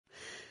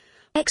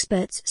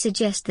Experts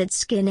suggest that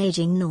skin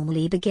aging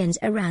normally begins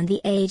around the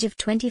age of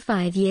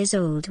 25 years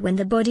old when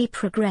the body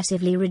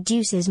progressively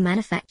reduces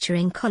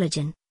manufacturing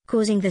collagen,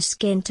 causing the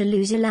skin to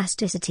lose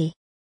elasticity.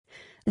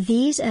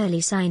 These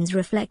early signs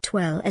reflect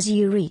well as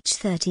you reach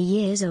 30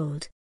 years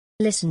old.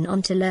 Listen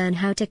on to learn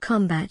how to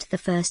combat the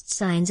first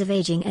signs of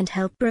aging and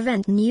help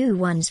prevent new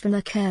ones from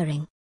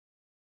occurring.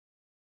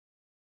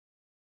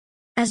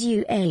 As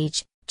you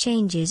age,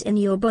 changes in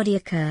your body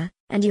occur,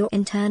 and your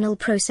internal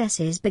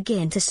processes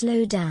begin to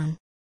slow down.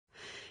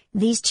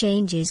 These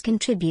changes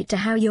contribute to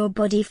how your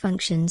body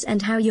functions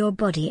and how your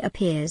body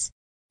appears.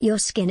 Your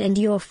skin and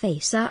your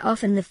face are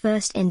often the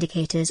first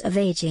indicators of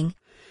aging.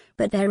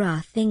 But there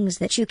are things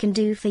that you can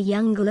do for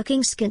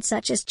younger-looking skin,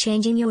 such as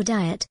changing your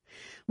diet,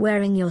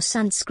 wearing your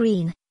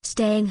sunscreen,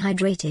 staying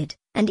hydrated,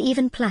 and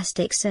even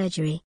plastic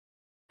surgery.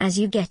 As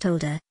you get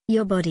older,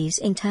 your body's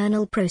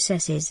internal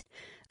processes,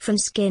 from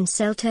skin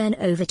cell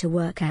turnover to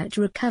workout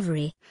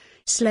recovery,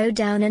 slow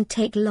down and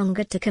take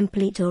longer to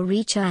complete or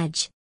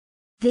recharge.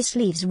 This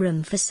leaves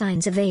room for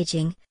signs of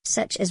aging,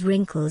 such as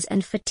wrinkles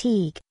and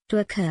fatigue, to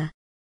occur.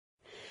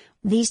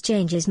 These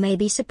changes may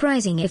be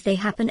surprising if they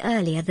happen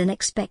earlier than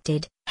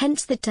expected,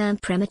 hence the term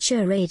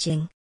premature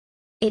aging.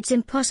 It's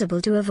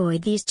impossible to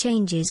avoid these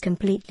changes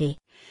completely,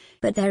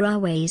 but there are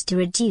ways to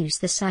reduce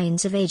the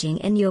signs of aging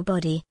in your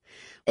body,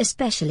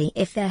 especially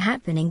if they're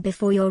happening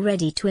before you're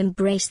ready to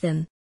embrace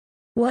them.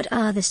 What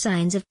are the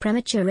signs of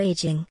premature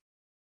aging?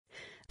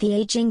 The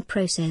aging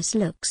process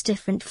looks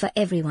different for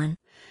everyone,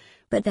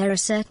 but there are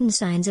certain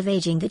signs of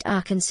aging that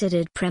are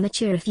considered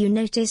premature if you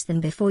notice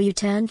them before you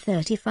turn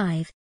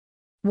 35.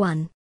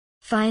 1.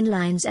 Fine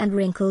lines and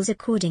wrinkles.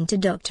 According to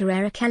Dr.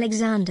 Eric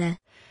Alexander,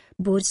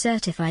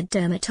 board-certified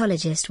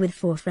dermatologist with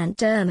Forefront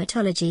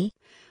Dermatology,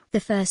 the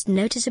first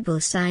noticeable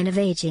sign of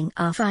aging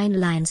are fine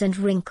lines and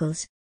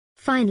wrinkles.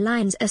 Fine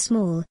lines are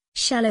small,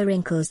 shallow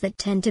wrinkles that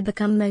tend to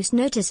become most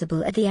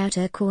noticeable at the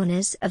outer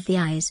corners of the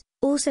eyes,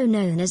 also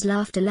known as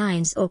laughter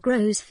lines or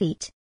crow's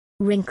feet.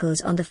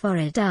 Wrinkles on the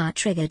forehead are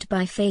triggered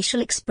by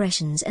facial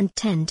expressions and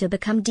tend to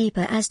become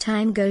deeper as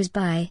time goes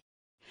by.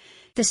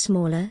 The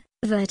smaller,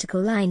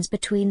 vertical lines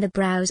between the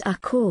brows are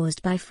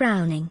caused by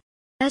frowning.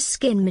 As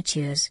skin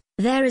matures,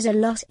 there is a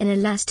loss in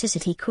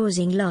elasticity,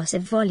 causing loss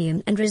of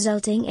volume and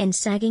resulting in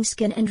sagging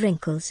skin and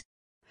wrinkles.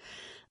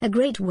 A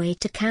great way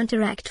to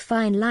counteract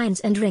fine lines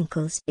and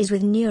wrinkles is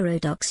with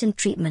neurotoxin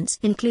treatments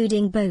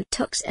including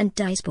Botox and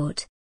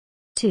Dysport.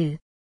 2.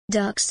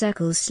 Dark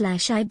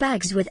circles/eye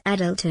bags. With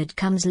adulthood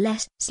comes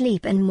less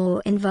sleep and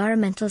more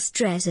environmental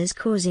stresses,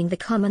 causing the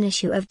common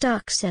issue of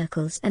dark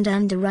circles and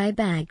under-eye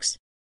bags.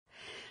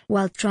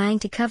 While trying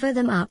to cover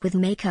them up with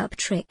makeup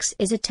tricks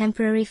is a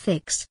temporary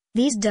fix,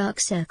 these dark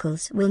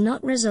circles will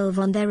not resolve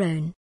on their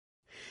own.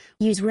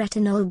 Use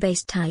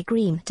retinol-based eye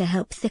cream to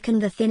help thicken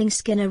the thinning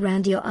skin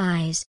around your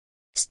eyes.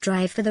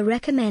 Strive for the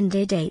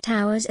recommended 8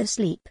 hours of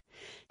sleep,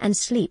 and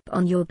sleep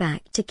on your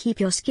back to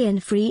keep your skin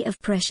free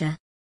of pressure.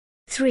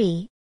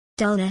 3.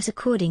 Dullness.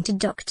 According to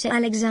Dr.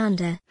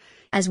 Alexander,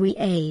 as we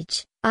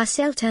age, our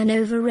cell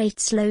turnover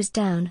rate slows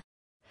down.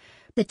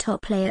 The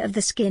top layer of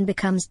the skin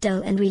becomes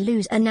dull and we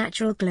lose a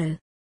natural glow.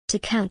 To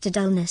counter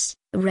dullness,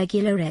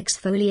 regular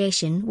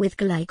exfoliation with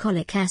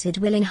glycolic acid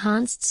will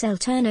enhance cell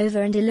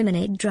turnover and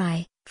eliminate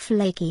dry,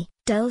 flaky,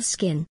 dull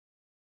skin.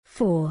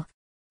 4.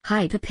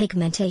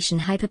 Hyperpigmentation.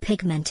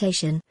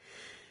 Hyperpigmentation,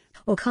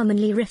 or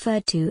commonly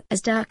referred to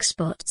as dark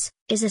spots,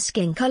 is a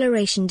skin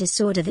coloration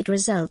disorder that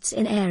results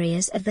in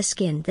areas of the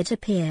skin that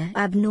appear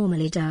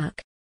abnormally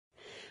dark.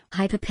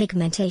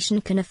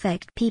 Hyperpigmentation can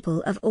affect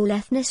people of all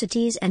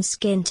ethnicities and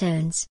skin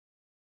tones.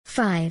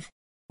 5.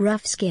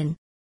 Rough skin.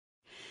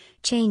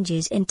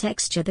 Changes in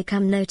texture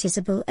become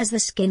noticeable as the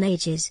skin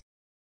ages.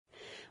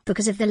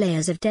 Because of the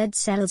layers of dead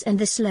cells and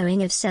the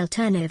slowing of cell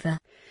turnover,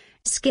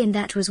 skin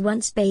that was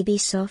once baby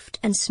soft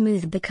and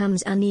smooth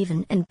becomes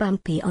uneven and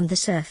bumpy on the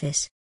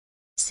surface.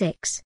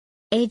 6.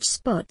 Age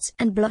spots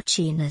and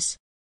blotchiness.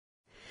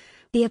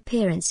 The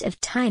appearance of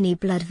tiny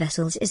blood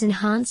vessels is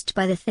enhanced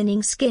by the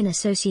thinning skin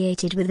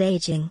associated with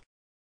aging.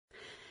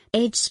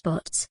 Age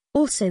spots,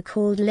 also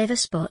called liver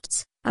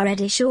spots, are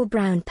reddish or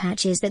brown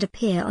patches that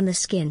appear on the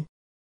skin.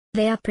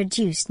 They are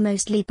produced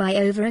mostly by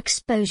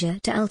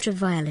overexposure to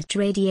ultraviolet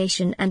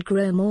radiation and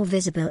grow more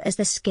visible as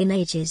the skin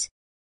ages.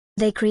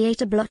 They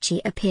create a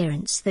blotchy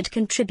appearance that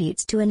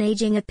contributes to an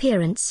aging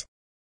appearance.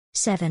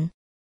 7.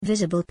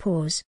 Visible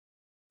pores.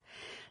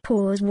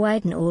 Pores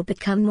widen or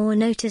become more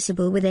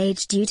noticeable with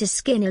age due to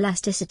skin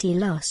elasticity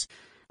loss,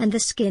 and the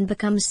skin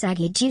becomes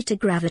saggy due to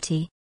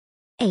gravity.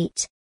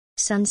 8.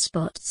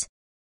 Sunspots.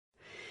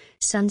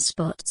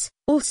 Sunspots,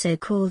 also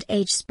called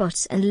age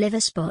spots and liver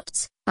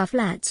spots, are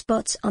flat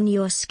spots on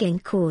your skin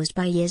caused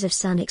by years of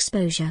sun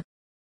exposure.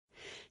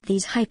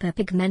 These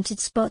hyperpigmented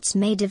spots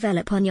may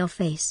develop on your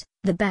face,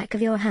 the back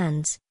of your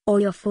hands, or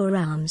your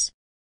forearms.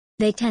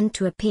 They tend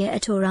to appear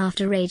at or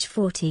after age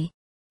 40.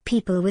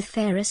 People with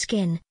fairer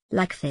skin,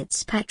 like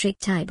Fitzpatrick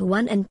type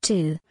 1 and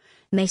 2,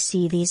 may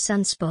see these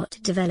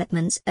sunspot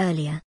developments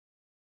earlier.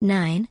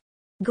 9.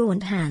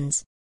 Gaunt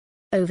hands.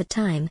 Over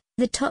time,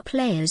 the top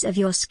layers of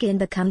your skin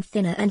become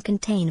thinner and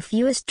contain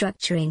fewer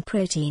structuring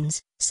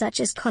proteins, such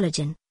as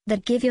collagen,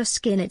 that give your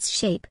skin its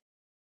shape.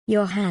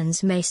 Your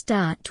hands may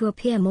start to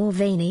appear more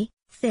veiny,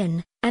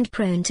 thin, and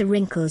prone to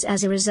wrinkles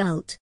as a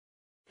result.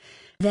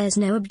 There's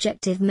no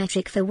objective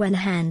metric for when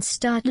hands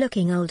start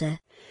looking older,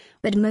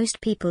 but most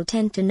people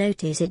tend to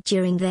notice it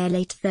during their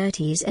late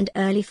 30s and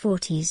early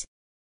 40s.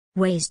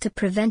 Ways to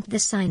prevent the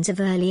signs of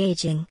early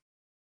aging.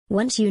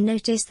 Once you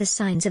notice the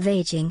signs of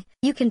aging,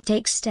 you can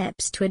take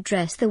steps to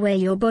address the way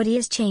your body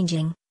is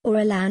changing, or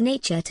allow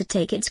nature to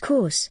take its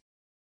course.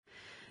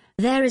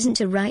 There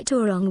isn't a right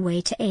or wrong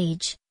way to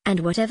age,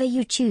 and whatever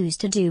you choose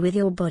to do with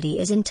your body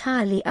is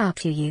entirely up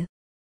to you.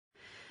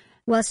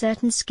 While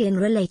certain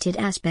skin-related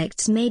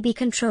aspects may be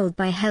controlled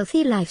by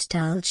healthy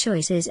lifestyle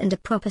choices and a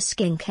proper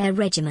skincare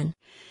regimen,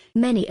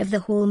 many of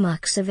the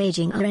hallmarks of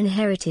aging are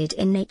inherited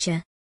in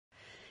nature.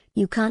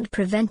 You can't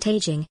prevent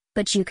aging,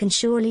 but you can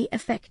surely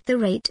affect the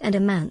rate and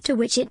amount to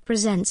which it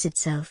presents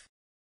itself.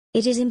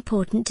 It is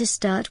important to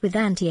start with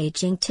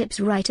anti-aging tips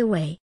right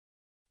away.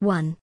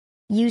 1.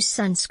 Use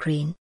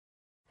sunscreen.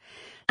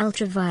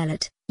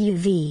 Ultraviolet,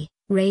 UV,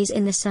 rays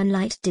in the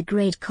sunlight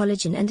degrade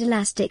collagen and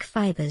elastic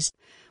fibers,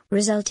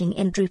 resulting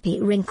in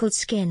droopy wrinkled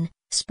skin,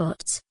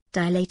 spots,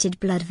 dilated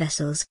blood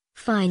vessels,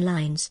 fine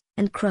lines,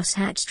 and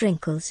cross-hatched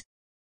wrinkles.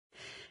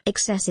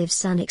 Excessive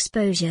sun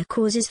exposure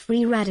causes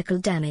free radical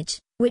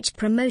damage, which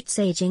promotes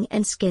aging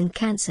and skin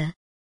cancer.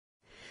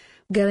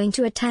 Going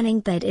to a tanning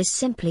bed is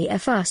simply a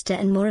faster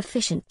and more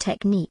efficient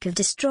technique of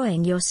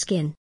destroying your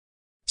skin.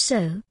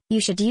 So,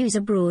 you should use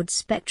a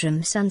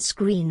broad-spectrum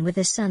sunscreen with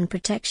a sun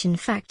protection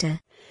factor,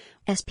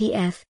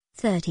 SPF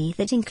 30,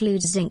 that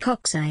includes zinc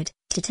oxide,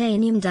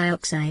 titanium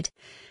dioxide,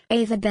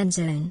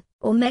 avobenzone,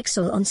 or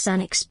Mexol on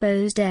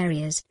sun-exposed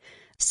areas,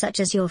 such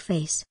as your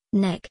face,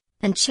 neck,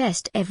 and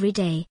chest every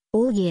day,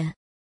 all year.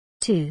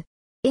 2.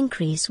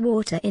 Increase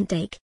water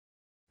intake.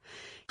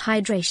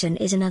 Hydration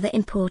is another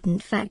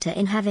important factor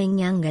in having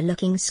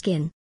younger-looking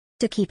skin.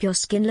 To keep your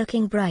skin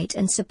looking bright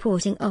and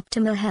supporting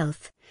optimal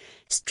health,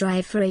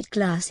 strive for 8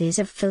 glasses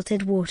of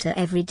filtered water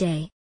every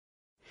day.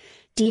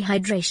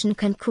 Dehydration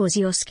can cause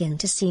your skin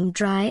to seem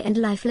dry and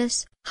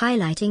lifeless,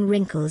 highlighting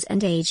wrinkles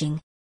and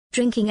aging.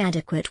 Drinking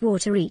adequate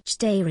water each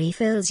day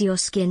refills your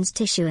skin's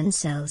tissue and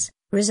cells,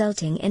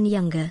 resulting in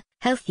younger,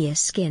 healthier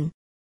skin.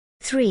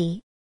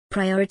 3.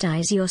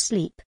 Prioritize your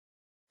sleep.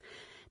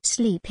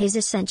 Sleep is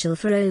essential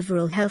for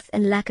overall health,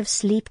 and lack of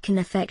sleep can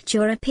affect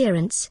your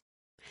appearance.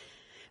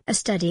 A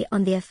study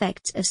on the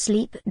effects of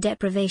sleep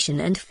deprivation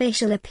and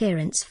facial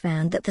appearance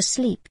found that the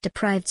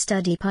sleep-deprived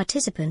study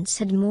participants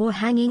had more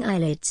hanging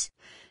eyelids,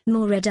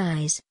 more red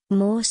eyes,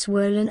 more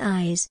swollen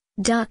eyes,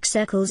 dark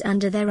circles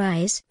under their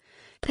eyes,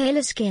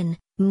 paler skin,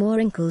 more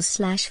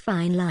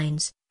wrinkles/fine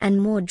lines, and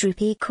more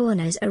droopy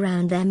corners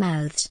around their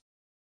mouths.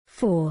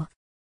 4.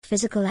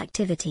 Physical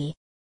activity.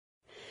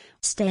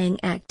 Staying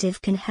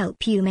active can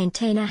help you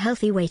maintain a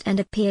healthy weight and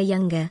appear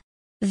younger.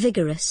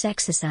 Vigorous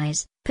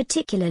exercise,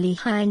 particularly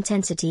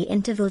high-intensity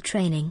interval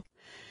training,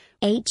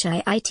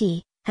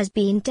 HIIT, has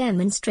been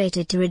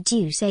demonstrated to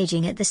reduce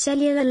aging at the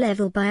cellular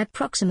level by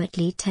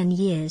approximately 10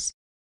 years.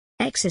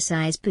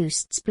 Exercise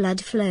boosts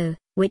blood flow,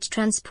 which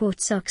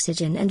transports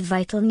oxygen and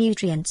vital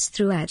nutrients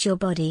throughout your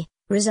body,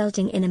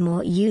 resulting in a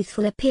more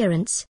youthful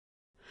appearance.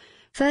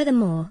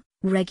 Furthermore,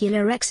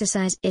 regular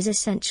exercise is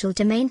essential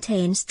to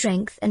maintain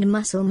strength and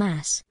muscle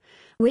mass,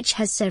 which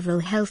has several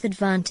health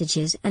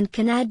advantages and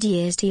can add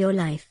years to your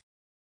life.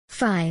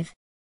 5.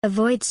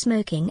 Avoid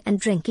smoking and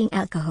drinking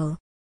alcohol.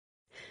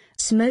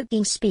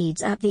 Smoking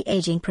speeds up the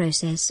aging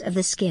process of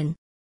the skin.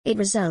 It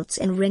results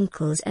in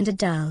wrinkles and a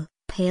dull,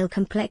 pale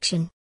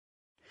complexion.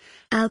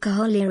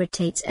 Alcohol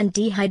irritates and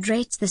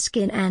dehydrates the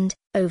skin and,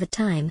 over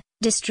time,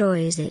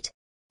 destroys it.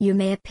 You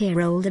may appear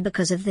older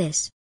because of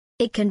this.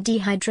 It can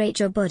dehydrate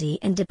your body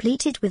and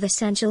deplete it with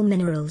essential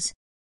minerals.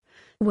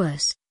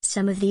 Worse,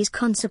 some of these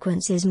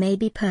consequences may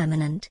be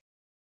permanent.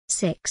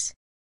 6.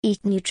 Eat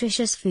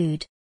nutritious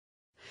food.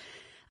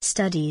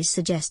 Studies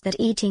suggest that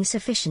eating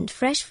sufficient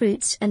fresh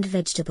fruits and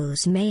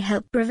vegetables may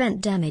help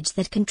prevent damage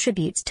that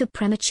contributes to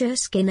premature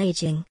skin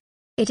aging.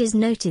 It is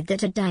noted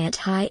that a diet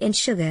high in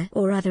sugar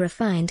or other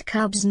refined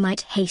carbs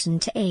might hasten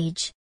to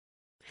age.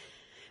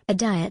 A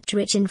diet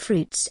rich in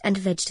fruits and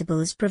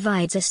vegetables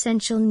provides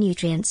essential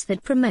nutrients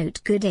that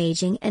promote good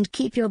aging and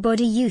keep your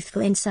body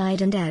youthful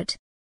inside and out.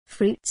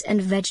 Fruits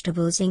and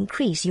vegetables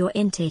increase your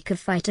intake of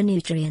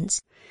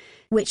phytonutrients,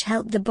 which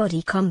help the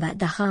body combat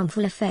the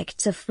harmful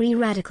effects of free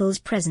radicals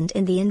present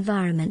in the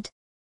environment.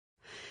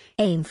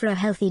 Aim for a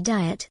healthy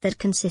diet that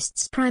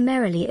consists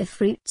primarily of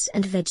fruits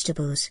and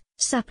vegetables,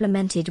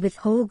 supplemented with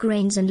whole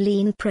grains and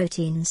lean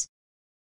proteins.